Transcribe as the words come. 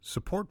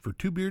Support for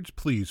Two Beards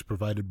Please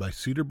provided by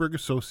Cedarburg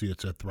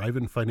Associates at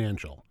Thrivent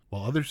Financial.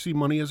 While others see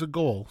money as a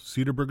goal,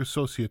 Cedarburg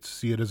Associates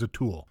see it as a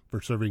tool for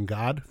serving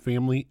God,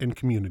 family, and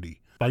community.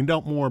 Find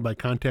out more by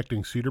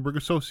contacting Cedarburg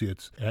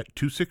Associates at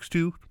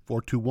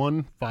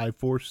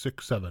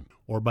 262-421-5467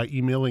 or by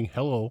emailing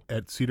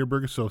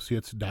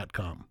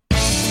hello@cedarburgassociates.com.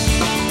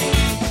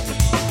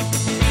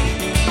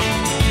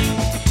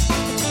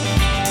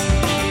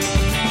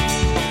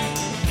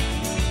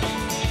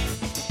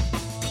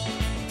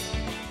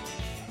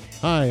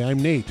 Hi, I'm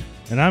Nate.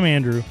 And I'm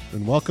Andrew.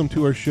 And welcome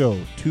to our show,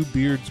 Two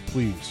Beards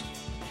Please.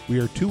 We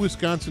are two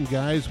Wisconsin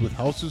guys with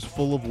houses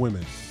full of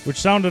women. Which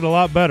sounded a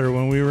lot better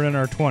when we were in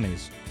our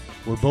 20s.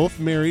 We're both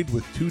married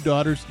with 2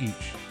 daughters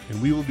each, and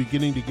we will be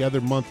getting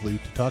together monthly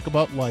to talk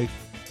about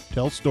life,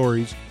 tell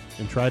stories,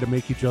 and try to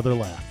make each other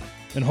laugh.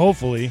 And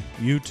hopefully,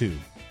 you too.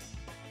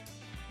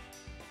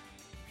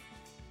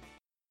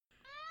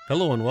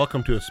 Hello and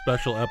welcome to a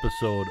special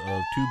episode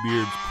of Two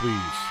Beards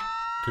Please.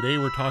 Today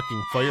we're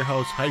talking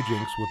firehouse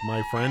hijinks with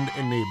my friend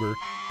and neighbor,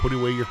 Put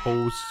Away Your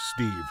Hose,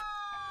 Steve.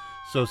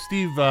 So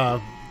Steve,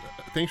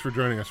 thanks for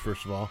joining us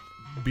first of all.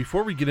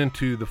 Before we get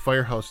into the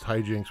firehouse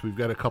hijinks, we've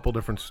got a couple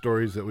different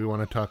stories that we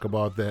want to talk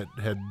about that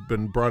had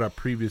been brought up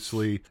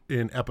previously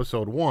in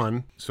episode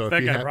 1. So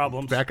Fat Guy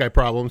Problems. Fat Guy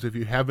Problems. If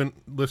you haven't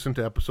listened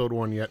to episode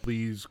 1 yet,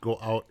 please go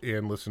out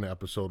and listen to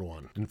episode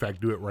 1. In fact,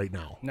 do it right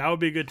now. Now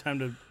would be a good time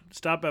to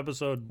stop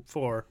episode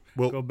 4,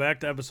 go back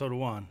to episode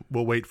 1.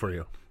 We'll wait for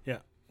you. Yeah,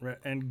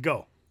 and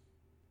go.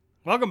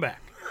 Welcome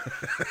back.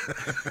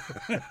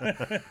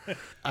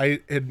 I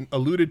had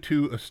alluded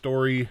to a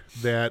story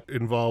that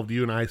involved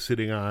you and I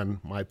sitting on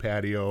my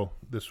patio.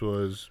 This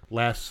was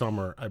last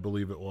summer, I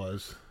believe it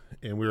was.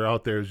 And we were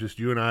out there, it was just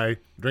you and I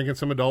drinking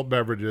some adult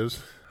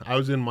beverages. I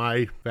was in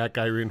my Fat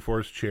Guy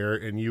reinforced chair,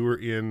 and you were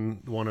in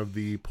one of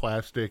the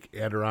plastic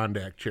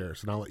Adirondack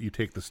chairs. And I'll let you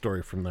take the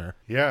story from there.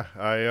 Yeah,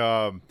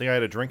 I think I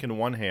had a drink in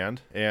one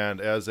hand,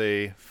 and as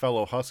a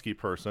fellow Husky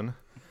person,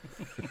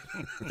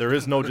 there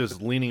is no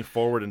just leaning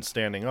forward and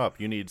standing up.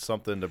 You need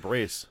something to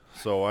brace.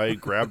 So I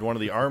grabbed one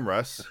of the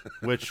armrests,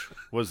 which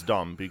was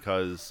dumb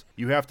because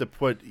you have to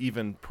put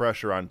even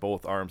pressure on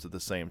both arms at the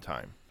same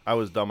time. I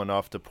was dumb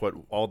enough to put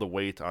all the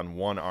weight on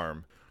one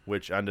arm,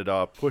 which ended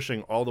up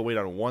pushing all the weight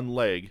on one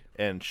leg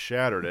and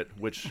shattered it,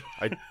 which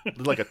I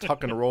did like a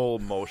tuck and roll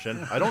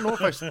motion. I don't know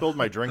if I spilled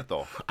my drink,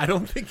 though. I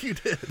don't think you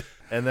did.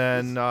 And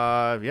then,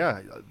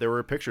 there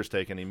were pictures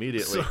taken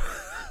immediately.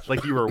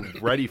 Like you were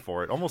ready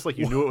for it, almost like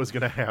you knew it was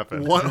going to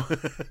happen.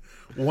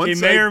 He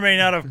may or may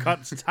not have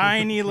cut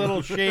tiny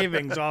little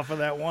shavings off of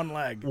that one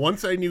leg.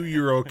 Once I knew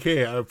you were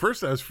okay, at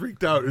first I was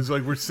freaked out. It was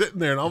like we're sitting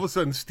there, and all of a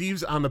sudden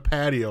Steve's on the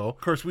patio.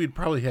 Of course, we'd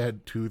probably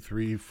had 2,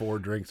 3, 4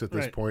 drinks at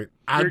this point.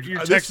 You're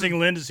texting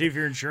Lynn to see if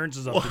your insurance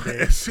is up to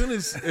date. As soon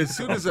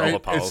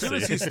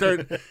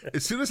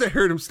as I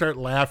heard him start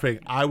laughing,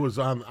 I was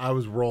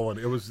rolling.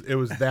 It was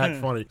that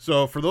funny.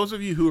 So for those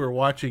of you who are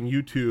watching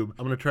YouTube,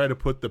 I'm going to try to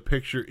put the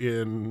picture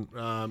in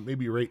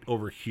maybe right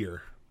over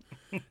here.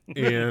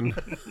 And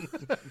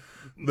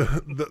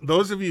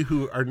those of you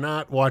who are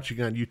not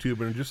watching on YouTube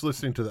and are just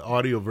listening to the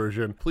audio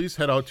version, please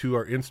head out to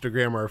our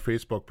Instagram or our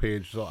Facebook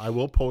page. So I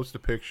will post a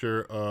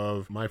picture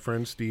of my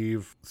friend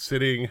Steve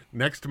sitting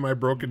next to my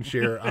broken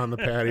chair on the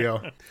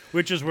patio.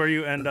 Which is where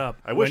you end up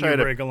when you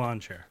break a lawn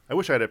chair. I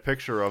wish I had a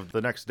picture of the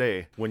next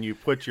day when you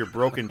put your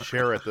broken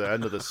chair at the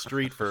end of the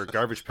street for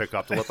garbage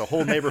pickup to let the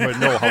whole neighborhood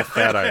know how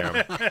fat I am.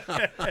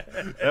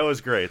 That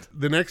was great.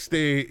 The next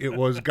day it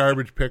was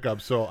garbage pickup,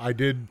 so I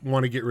did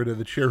want to get rid of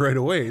the chair right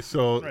away.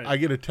 So I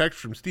get a text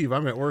from Steve.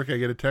 I'm at work. I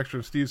get a text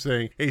from Steve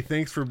saying, "Hey,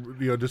 thanks for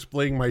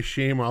displaying my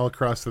shame all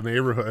across the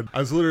neighborhood." I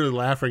was literally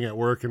laughing at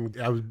work, and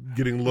I was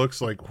getting looks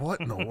like,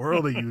 "What in the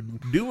world are you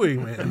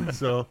doing, man?"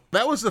 So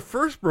that was the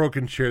first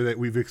broken chair that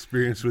we've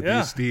experienced with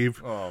you,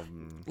 Steve.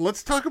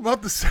 Let's talk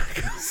about the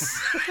second.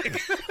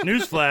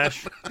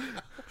 Newsflash.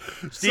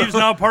 Steve's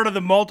now part of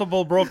the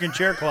multiple broken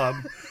chair club.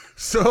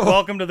 So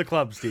welcome to the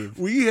club, Steve.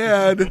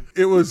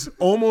 It was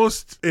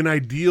almost an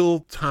ideal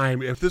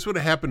time. If this would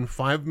have happened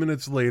 5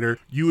 minutes later,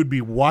 you would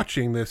be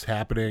watching this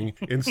happening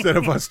instead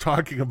of us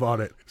talking about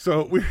it.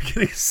 So we were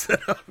getting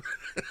set up.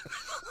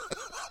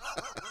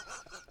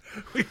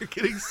 We were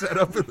getting set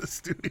up in the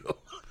studio.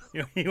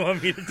 You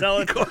want me to tell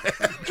it? Go ahead.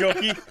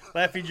 Jokey,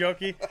 laughy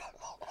jokey.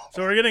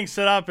 So we're getting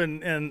set up,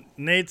 and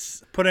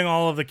Nate's putting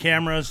all of the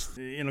cameras,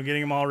 getting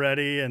them all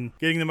ready and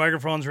getting the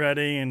microphones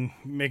ready and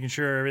making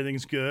sure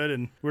everything's good.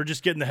 And we're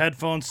just getting the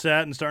headphones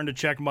set and starting to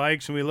check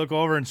mics. And we look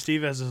over, and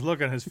Steve has this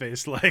look on his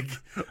face like,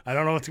 I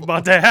don't know what's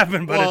about to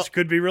happen, but it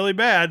could be really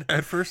bad.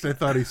 At first, I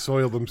thought he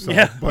soiled himself.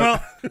 Yeah,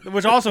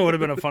 which also would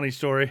have been a funny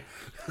story.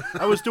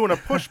 I was doing a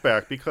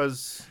pushback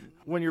because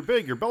when you're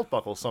big, your belt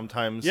buckles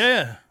sometimes.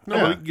 Yeah.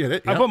 No, we get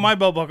it. I put my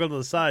belt buckle to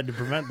the side to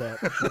prevent that.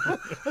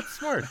 That's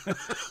smart.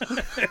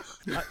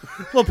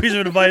 Little piece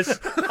of advice.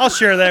 I'll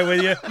share that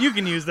with you. You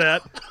can use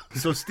that.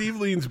 So Steve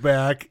leans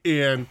back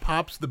and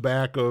pops the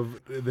back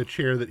of the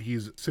chair that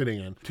he's sitting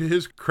in. To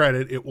his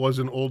credit, it was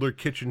an older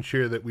kitchen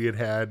chair that we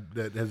had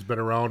that has been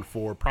around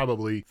for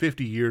probably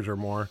 50 years or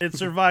more. It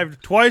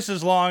survived twice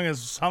as long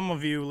as some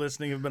of you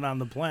listening have been on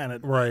the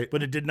planet. Right.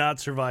 But it did not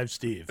survive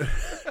Steve.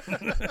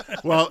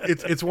 Well,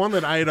 it's one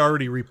that I had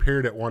already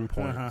repaired at one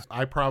point.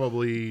 I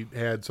probably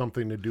had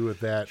something to do with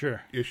that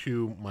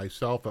issue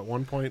myself at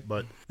one point,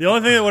 but the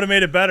only thing that would have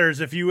made it better is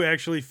if you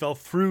actually fell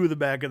through the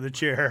back of the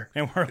chair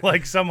and were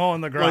like somehow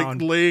on the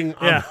ground, like laying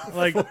on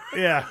like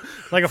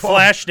a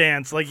flash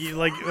dance, like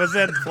what's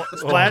that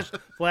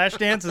flash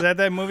dance? Is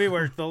that movie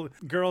where the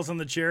girl's in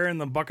the chair and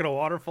the bucket of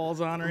water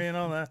falls on her? You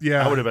know that?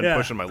 Yeah, I would have been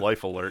pushing my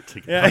life alert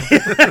to get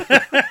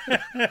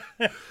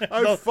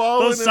I've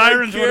fallen. Those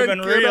sirens would have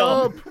been real.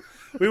 Up.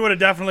 We would have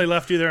definitely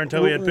left you there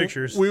until we had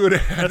pictures. We would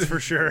have. That's for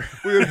sure.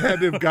 We would have had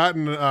to have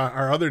gotten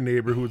our other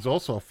neighbor, who was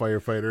also a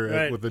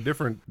firefighter with a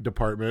different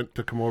department,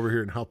 to come over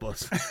here and help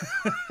us.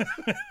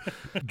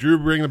 Drew,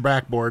 bring the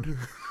backboard.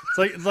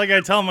 It's like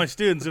I tell my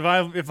students, if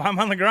I'm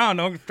on the ground,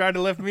 don't try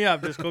to lift me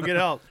up. Just go get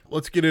help.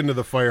 Let's get into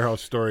the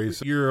firehouse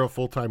stories. You're a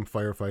full-time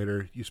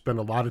firefighter. You spend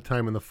a lot of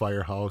time in the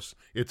firehouse.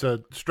 It's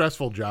a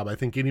stressful job. I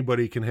think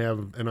anybody can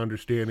have an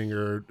understanding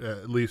or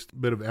at least a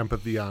bit of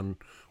empathy on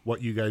what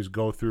you guys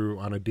go through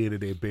on a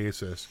day-to-day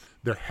basis.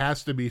 There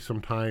has to be some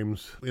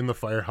times in the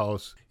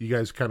firehouse you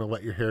guys kind of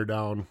let your hair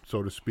down,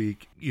 so to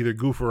speak, either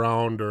goof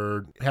around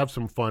or have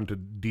some fun to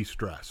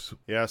de-stress.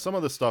 Yeah, some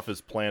of the stuff is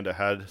planned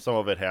ahead. Some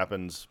of it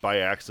happens by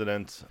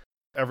accident.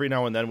 Every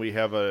now and then we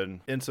have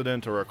an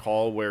incident or a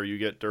call where you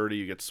get dirty,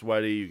 you get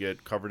sweaty, you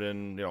get covered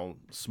in,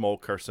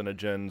 smoke,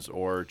 carcinogens,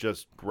 or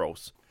just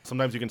gross.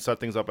 Sometimes you can set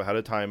things up ahead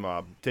of time,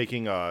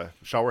 taking a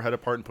shower head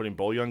apart and putting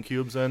bouillon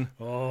cubes in.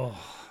 Oh,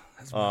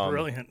 that's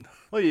brilliant.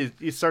 Well,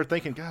 you start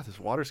thinking, God, this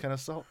water's kind of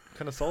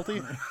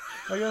salty,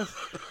 I guess.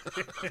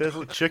 Tastes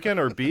like chicken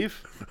or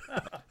beef,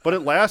 but it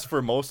lasts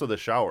for most of the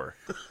shower.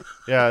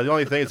 Yeah, the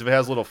only thing is if it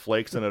has little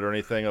flakes in it or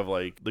anything of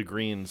like the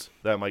greens,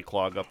 that might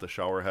clog up the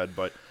shower head,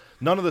 but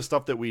none of the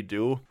stuff that we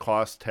do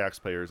costs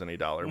taxpayers any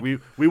dollar. We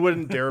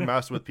wouldn't dare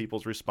mess with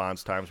people's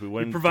response times. We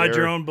wouldn't You provide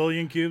your own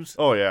bouillon cubes?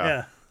 Oh,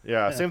 yeah.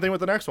 Yeah, same thing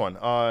with the next one.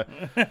 Our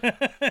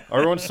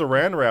own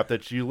saran wrap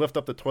that you lift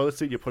up the toilet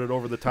seat, you put it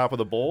over the top of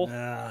the bowl.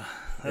 That's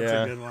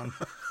a good one.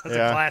 That's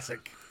a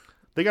classic.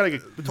 The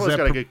toilet's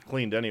got to get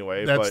cleaned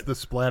anyway. That's the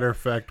splatter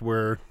effect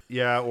where...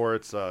 Yeah, or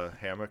it's a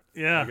hammock,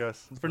 I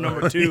guess. For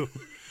number 2.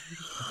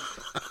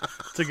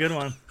 It's a good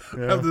one.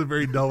 Yeah. That was a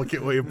very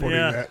delicate way of putting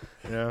that.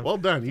 Yeah. Well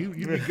done.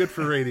 You'd be good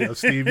for radio,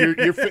 Steve.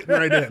 You're fitting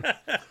right in.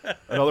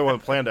 Another one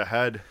planned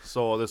ahead.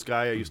 So this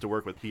guy I used to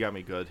work with, he got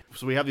me good.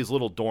 So we have these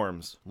little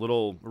dorms,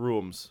 little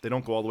rooms. They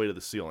don't go all the way to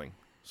the ceiling.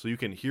 So you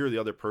can hear the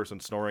other person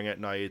snoring at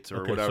night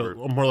or whatever.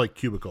 So more like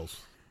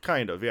cubicles.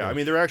 Kind of, yeah. I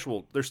mean,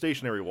 they're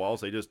stationary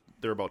walls.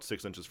 They're about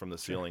 6 inches from the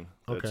ceiling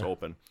that's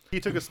open. He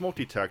took a smoke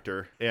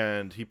detector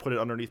and he put it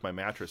underneath my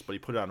mattress, but he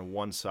put it on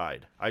one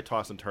side. I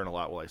toss and turn a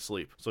lot while I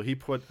sleep. So he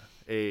put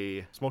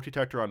a smoke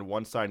detector on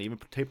one side and even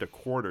taped a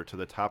quarter to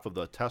the top of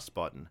the test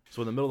button.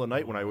 So in the middle of the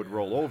night when I would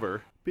roll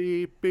over,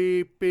 beep,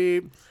 beep,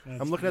 beep.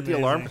 I'm looking at the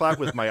alarm clock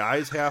with my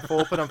eyes half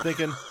open. I'm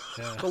thinking,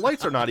 the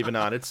lights are not even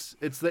on. It's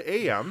the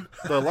AM.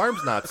 The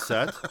alarm's not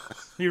set.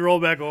 You roll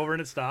back over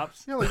and it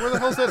stops. Yeah, like where the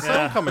hell's that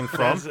sound coming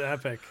from? That's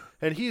epic.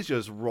 And he's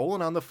just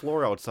rolling on the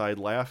floor outside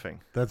laughing.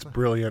 That's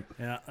brilliant.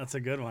 Yeah, that's a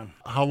good one.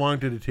 How long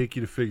did it take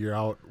you to figure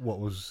out what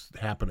was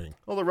happening?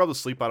 Well, they rubbed the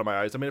sleep out of my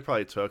eyes. I mean, it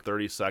probably took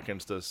 30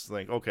 seconds to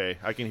think, okay,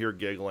 I can hear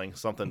giggling.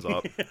 Something's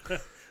up.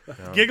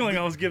 Giggling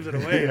always gives it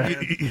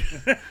away.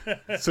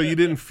 So you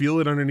didn't feel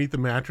it underneath the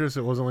mattress?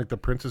 It wasn't like the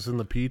Princess and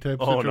the Pea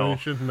type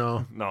situation?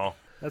 No.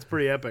 That's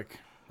pretty epic.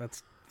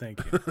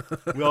 Thank you.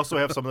 We also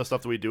have some of the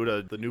stuff that we do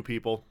to the new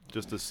people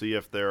just to see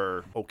if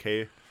they're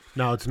okay.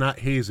 No, it's not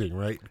hazing,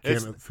 right? It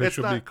can't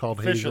officially be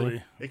called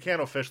hazing. It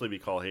can't officially be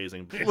called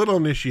hazing. Little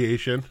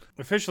initiation.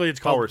 Officially, it's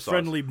called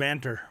friendly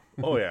banter.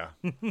 Oh, yeah.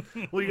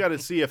 Well, you got to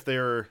see if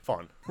they're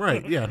fun.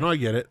 Right, yeah, no, I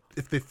get it.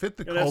 If they fit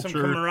the culture. Have some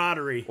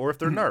camaraderie. Or if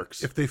they're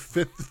narcs. If they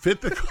fit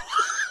the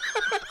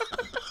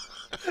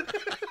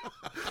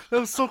That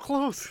was so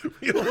close.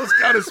 He almost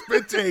got a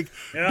spit take.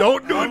 Yeah,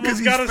 don't do it because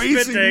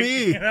he's facing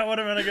me. That would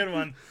have been a good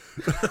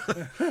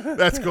one.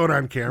 That's going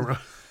on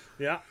camera.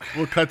 Yeah.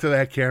 We'll cut to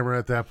that camera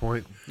at that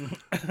point.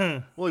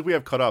 Well, like we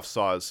have cut-off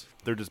saws.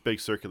 They're just big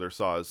circular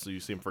saws, so you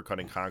see them for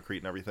cutting concrete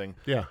and everything.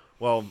 Yeah.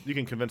 Well, you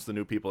can convince the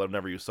new people that have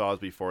never used saws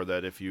before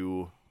that if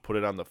you put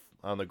it on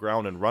the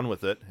ground and run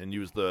with it and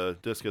use the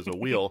disc as a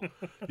wheel,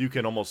 you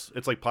can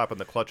it's like popping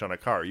the clutch on a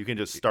car. You can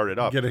just start it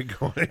up. Get it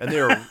going. And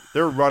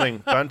they're running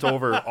bent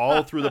over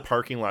all through the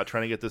parking lot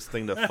trying to get this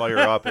thing to fire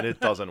up, and it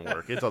doesn't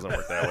work. It doesn't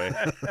work that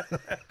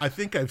way. I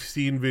think I've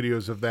seen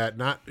videos of that,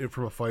 not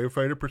from a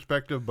firefighter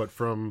perspective, but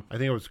from, I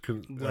think it was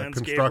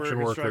construction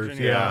workers.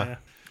 Yeah.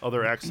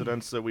 other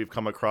accidents that we've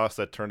come across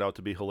that turned out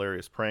to be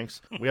hilarious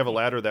pranks. We have a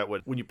ladder that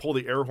would, when you pull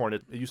the air horn,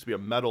 it used to be a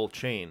metal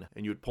chain,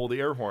 and you would pull the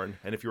air horn,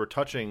 and if you were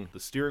touching the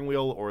steering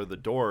wheel or the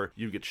door,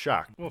 you'd get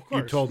shocked. Well, of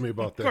course. You told me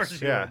about Of course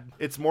this. you Yeah, would.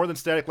 it's more than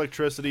static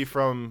electricity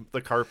from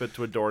the carpet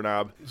to a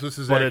doorknob. So this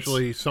is But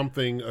actually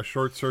something, a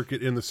short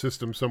circuit in the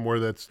system somewhere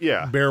that's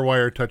Yeah. bare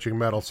wire touching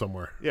metal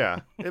somewhere. Yeah,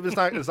 it's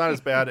not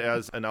as bad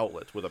as an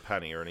outlet with a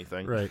penny or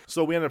anything. Right.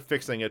 So we ended up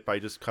fixing it by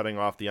just cutting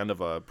off the end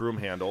of a broom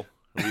handle.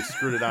 And we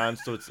screwed it on,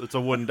 so it's a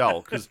wooden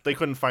dowel because they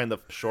couldn't find the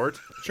short,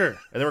 Sure.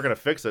 and they were gonna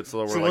fix it. So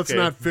we're So like, let's hey,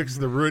 not fix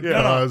the root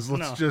Yeah. cause. No,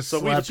 Let's no. just So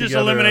we slap Let's just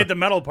together eliminate a- the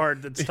metal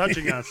part that's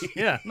touching us.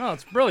 Yeah, no,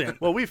 it's brilliant.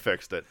 well, we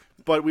fixed it,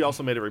 but we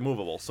also made it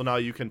removable. So now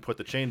you can put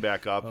the chain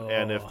back up,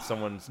 and if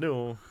someone's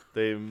new,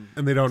 they and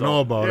they don't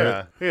know about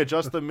it. Hey,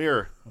 adjust the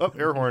mirror. Oh,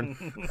 air horn.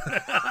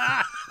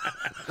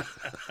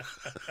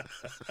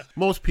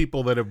 Most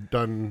people that have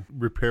done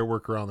repair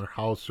work around their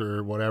house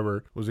or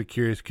whatever was a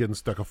curious kid and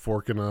stuck a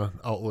fork in a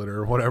outlet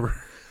or whatever.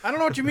 I don't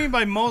know what you mean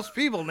by most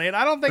people, Nate.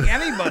 I don't think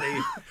anybody.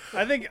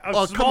 I think a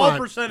Well, come small on.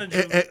 percentage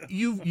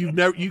You've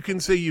never. You can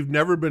say you've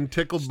never been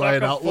tickled by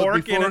stuck an a outlet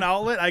fork before. in an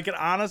outlet. I can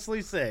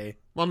honestly say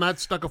Well, not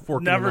stuck a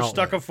fork. in never an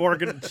stuck a outlet.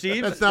 fork in.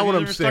 Steve, That's not have what you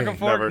I'm ever stuck saying. A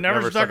fork,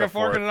 Never stuck a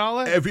fork in an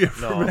outlet. Have you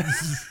ever No. been-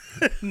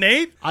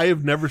 Nate. I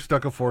have never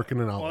stuck a fork in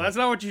an outlet. Well, that's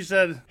not what you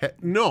said.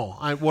 No,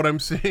 what I'm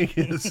saying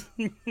is,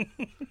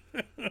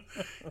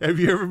 have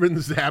you ever been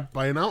zapped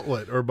by an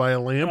outlet or by a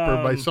lamp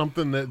or by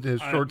something that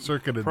has short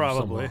circuited?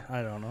 Probably. somehow?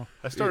 I don't know.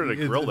 I started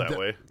a grill that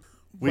way.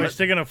 By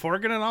sticking a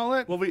fork in an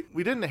outlet? Well,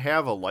 we didn't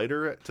have a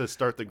lighter to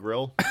start the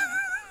grill.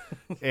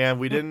 And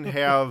we didn't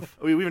have,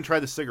 we even tried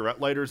the cigarette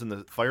lighters in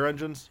the fire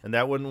engines, and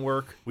that wouldn't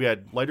work. We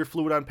had lighter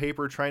fluid on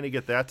paper, trying to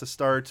get that to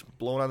start,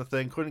 blowing on the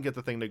thing, couldn't get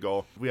the thing to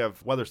go. We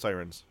have weather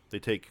sirens. They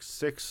take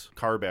 6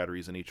 car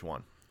batteries in each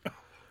one.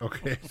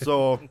 Okay.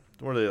 So,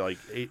 what are they, like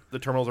 8? The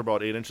terminals are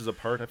about 8 inches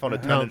apart. I found a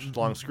 10-inch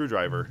long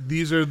screwdriver.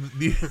 These are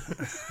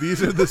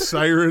the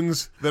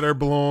sirens that are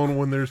blown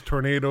when there's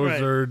tornadoes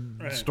Right, or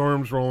right.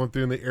 storms rolling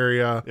through in the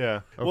area.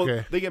 Yeah. Okay.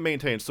 Well, they get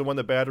maintained. So when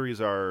the batteries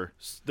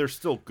they're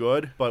still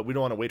good, but we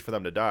don't want to wait for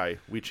them to die.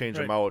 We change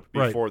them Right. out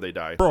Right. before they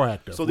die.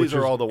 Proactive. So these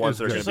which are all the ones is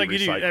that are good. Just gonna like be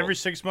you do recycled. every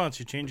 6 months,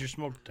 you change your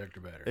smoke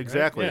detector battery. right?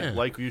 Exactly. Yeah.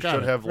 Like you Got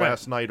should it. have Right.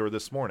 last night or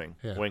this morning.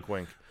 Yeah. Wink,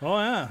 wink. Oh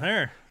yeah,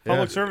 there.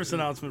 Public Yeah. service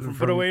announcement from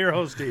Put Away Your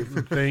Hose, Steve.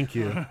 Thank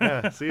you.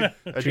 Yeah, see? Change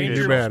Education.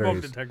 your batteries.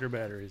 smoke detector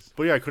batteries.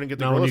 But yeah, I couldn't get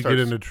the Now, when grill you to get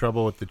start. into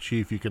trouble with the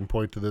chief, you can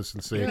point to this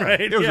and say,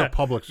 Right? it was yeah. a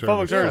public service.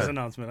 Public service Yeah.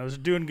 announcement. I was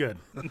doing good.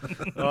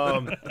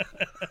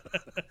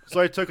 So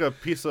I took a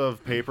piece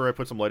of paper, I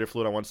put some lighter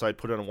fluid on one side,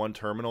 put it on one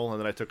terminal, and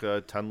then I took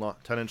a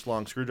 10-inch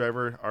long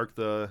screwdriver, arced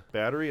the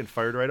battery, and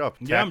fired right up.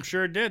 Yeah, I'm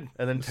sure it did.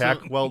 And then tack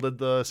welded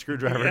the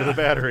screwdriver to the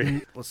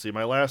battery. Let's see,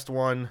 my last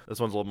one. This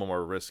one's a little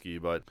more risky,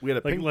 but we had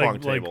a ping pong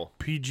table.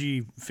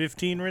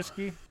 PG-15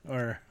 risky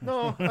or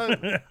No,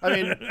 I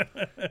mean,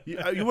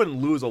 you wouldn't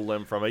lose a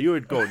limb from it. You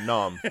would go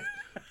numb.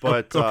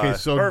 But Okay,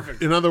 so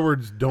Perfect. in other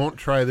words, don't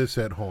try this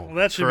at home. well,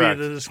 that should Correct.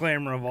 be the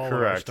disclaimer of all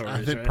Correct. of our I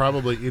stories. think right?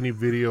 probably any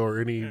video or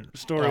any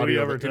Story we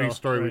audio, ever any tell,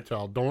 story we right.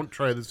 tell, don't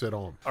try this at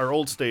home. our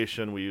old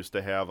station, we used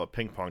to have a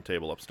ping pong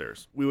table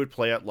upstairs. We would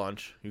play at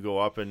lunch. You go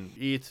up and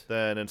eat.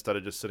 Then instead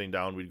of just sitting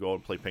down, we'd go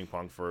and play ping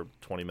pong for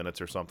 20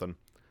 minutes or something.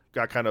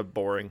 Got kind of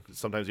boring.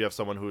 Sometimes you have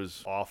someone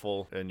who's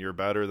awful and you're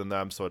better than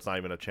them, so it's not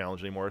even a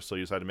challenge anymore. So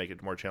you decide to make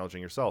it more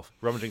challenging yourself.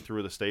 Rummaging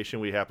through the station,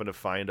 we happened to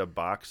find a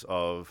box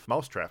of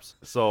mouse traps.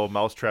 So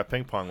mousetrap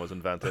ping pong was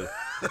invented.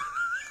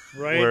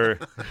 right, Where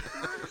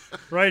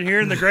right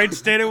here in the great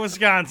state of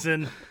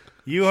Wisconsin.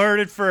 You heard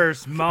it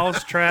first.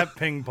 Mousetrap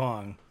ping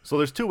pong. so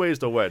there's 2 ways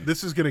to win.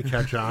 This is going to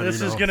catch on. This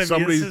you is know. going to be.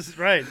 Somebody's- This is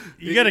right.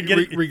 You got to get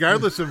it.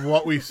 regardless of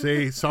what we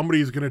say,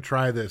 somebody's going to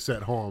try this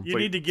at home. You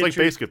need to It's get like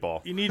your.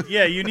 basketball. You need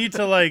you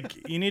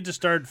need to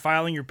start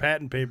filing your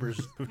patent papers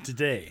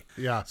today.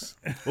 Yes.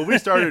 Well, we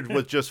started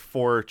with just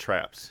 4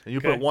 traps, and you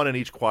Okay. put 1 in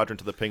each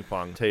quadrant of the ping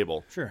pong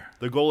table. Sure.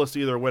 The goal is to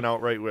either win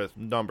outright with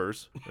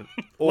numbers,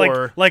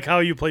 or Like how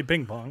you play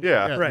ping pong.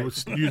 yeah, Yeah, Right. it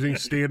was using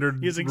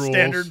standard Using rules.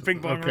 standard ping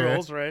pong Okay.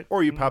 rules, right?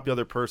 or you pop the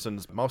other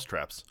person's mouse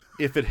traps.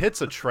 If it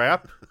hits a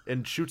trap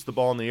and shoots the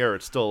ball in the air,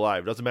 it's still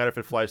alive. Doesn't matter if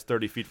it flies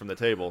 30 feet from the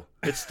table;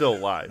 it's still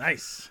alive.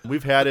 Nice.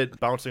 We've had it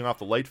bouncing off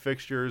the light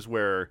fixtures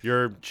where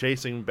you're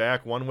chasing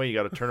back one way, you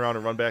got to turn around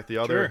and run back the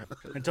other.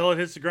 Sure. Until it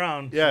hits the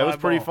ground. Yeah, it was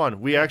Fly pretty ball.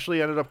 fun. We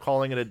actually ended up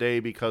calling it a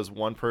day because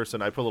one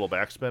person, I put a little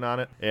backspin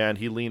on it, and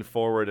he leaned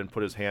forward and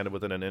put his hand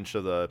within an inch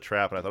of the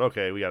trap, and I thought,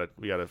 okay, we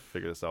gotta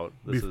figure this out.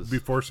 This is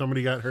Before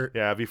somebody got hurt.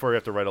 yeah. Before you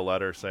have to write a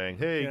letter saying,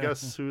 hey, Yeah.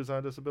 guess who's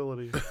on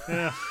disability?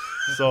 Yeah.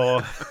 So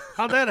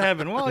How'd that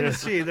happen? Well, you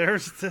see,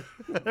 there's this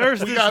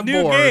got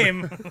new bored.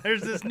 game.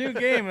 There's this new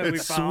game that we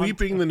It's found.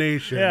 sweeping the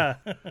nation. Yeah.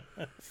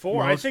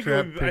 4. I think.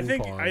 Mousetrap I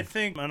ping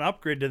think pong. an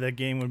upgrade to that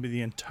game would be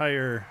the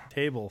entire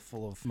table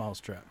full of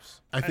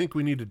mousetraps. I think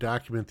we need to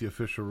document the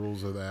official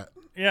rules of that.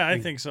 Yeah, I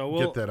think so.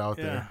 We'll that out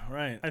yeah, there.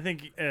 right. I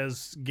think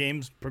as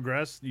games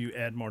progress, you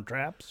add more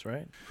traps,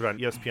 right? put on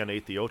ESPN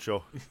 8 the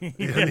Ocho. In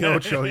the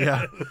Ocho,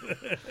 yeah.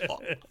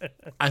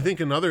 I think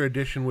another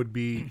addition would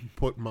be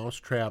put mouse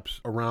traps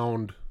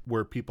around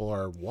where people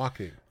are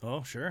walking.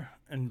 Oh, sure.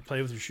 And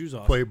play with your shoes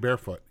off. Play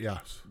barefoot,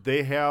 yes.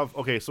 They have,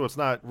 okay, so it's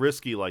not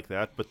risky like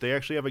that, but they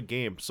actually have a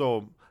game.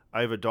 So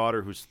I have a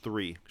daughter who's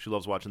 3. She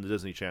loves watching the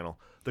Disney Channel.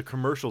 The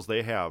commercials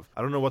they have,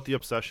 I don't know what the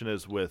obsession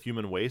is with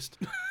human waste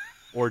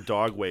or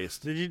dog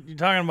waste. You're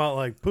talking about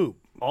like poop.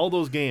 All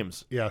those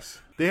games. Yes.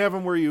 They have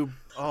them where you,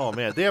 oh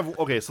man, they have,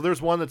 okay, so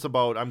there's one that's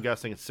about, I'm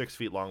guessing it's 6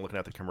 feet long looking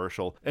at the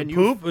commercial. And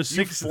Poop was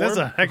 6, that's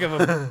a heck of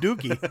a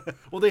dookie.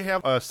 Well, they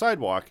have a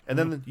sidewalk, and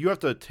then you have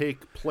to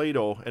take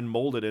Play-Doh and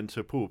mold it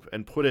into poop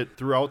and put it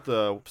throughout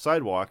the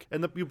sidewalk,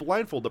 and you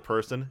blindfold the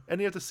person, and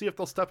you have to see if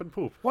they'll step in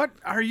poop. What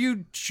are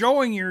you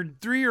showing your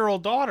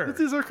 3-year-old daughter?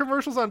 These are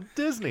commercials on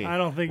Disney. I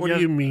don't think What do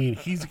you mean?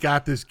 He's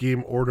got this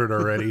game ordered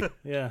already.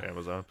 Yeah.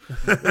 Amazon.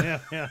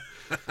 Yeah.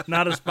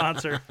 Not a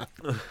sponsor.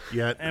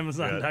 Yet.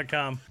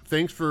 Amazon.com.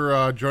 Thanks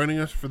for joining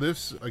us for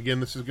this. Again,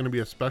 this is going to be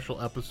a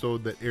special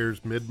episode that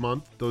airs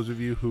mid-month. Those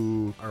of you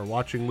who are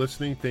watching,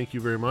 listening, thank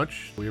you very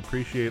much. We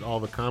appreciate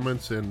all the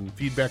comments and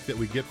feedback that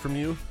we get from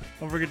you.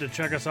 Don't forget to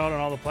check us out on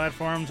all the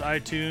platforms,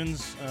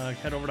 iTunes.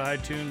 Head over to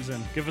iTunes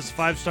and give us a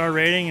 5-star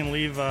rating and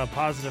leave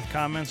positive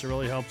comments. It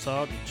really helps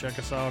out. Check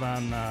us out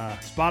on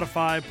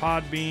Spotify,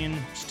 Podbean,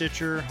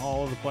 Stitcher,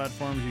 all of the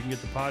platforms you can get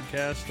the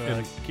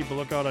podcast. Keep a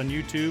lookout on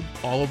YouTube.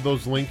 All of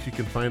those links you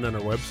can find on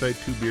our website,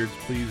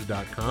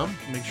 twobeardsplease.com.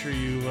 Make sure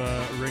you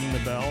ring the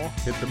bell.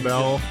 Hit the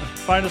bell.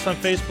 Find us on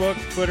Facebook,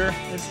 Twitter,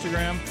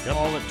 Instagram,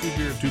 all at Two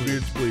Beards. Two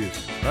Beards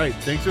Please. All right.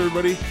 Thanks,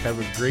 everybody. Have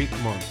a great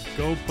month.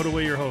 Go put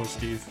away your hose,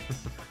 Steve.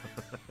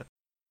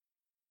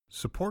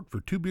 Support for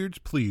Two Beards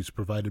Please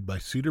provided by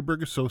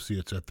Cedarburg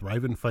Associates at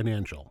Thrivent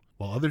Financial.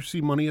 While others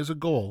see money as a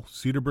goal,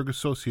 Cedarburg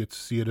Associates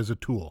see it as a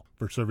tool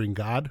for serving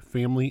God,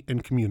 family,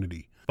 and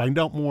community. Find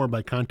out more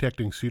by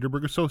contacting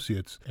Cedarburg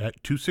Associates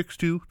at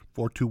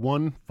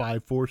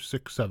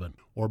 262-421-5467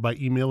 or by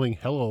emailing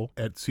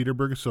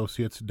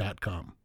hello@cedarburgassociates.com.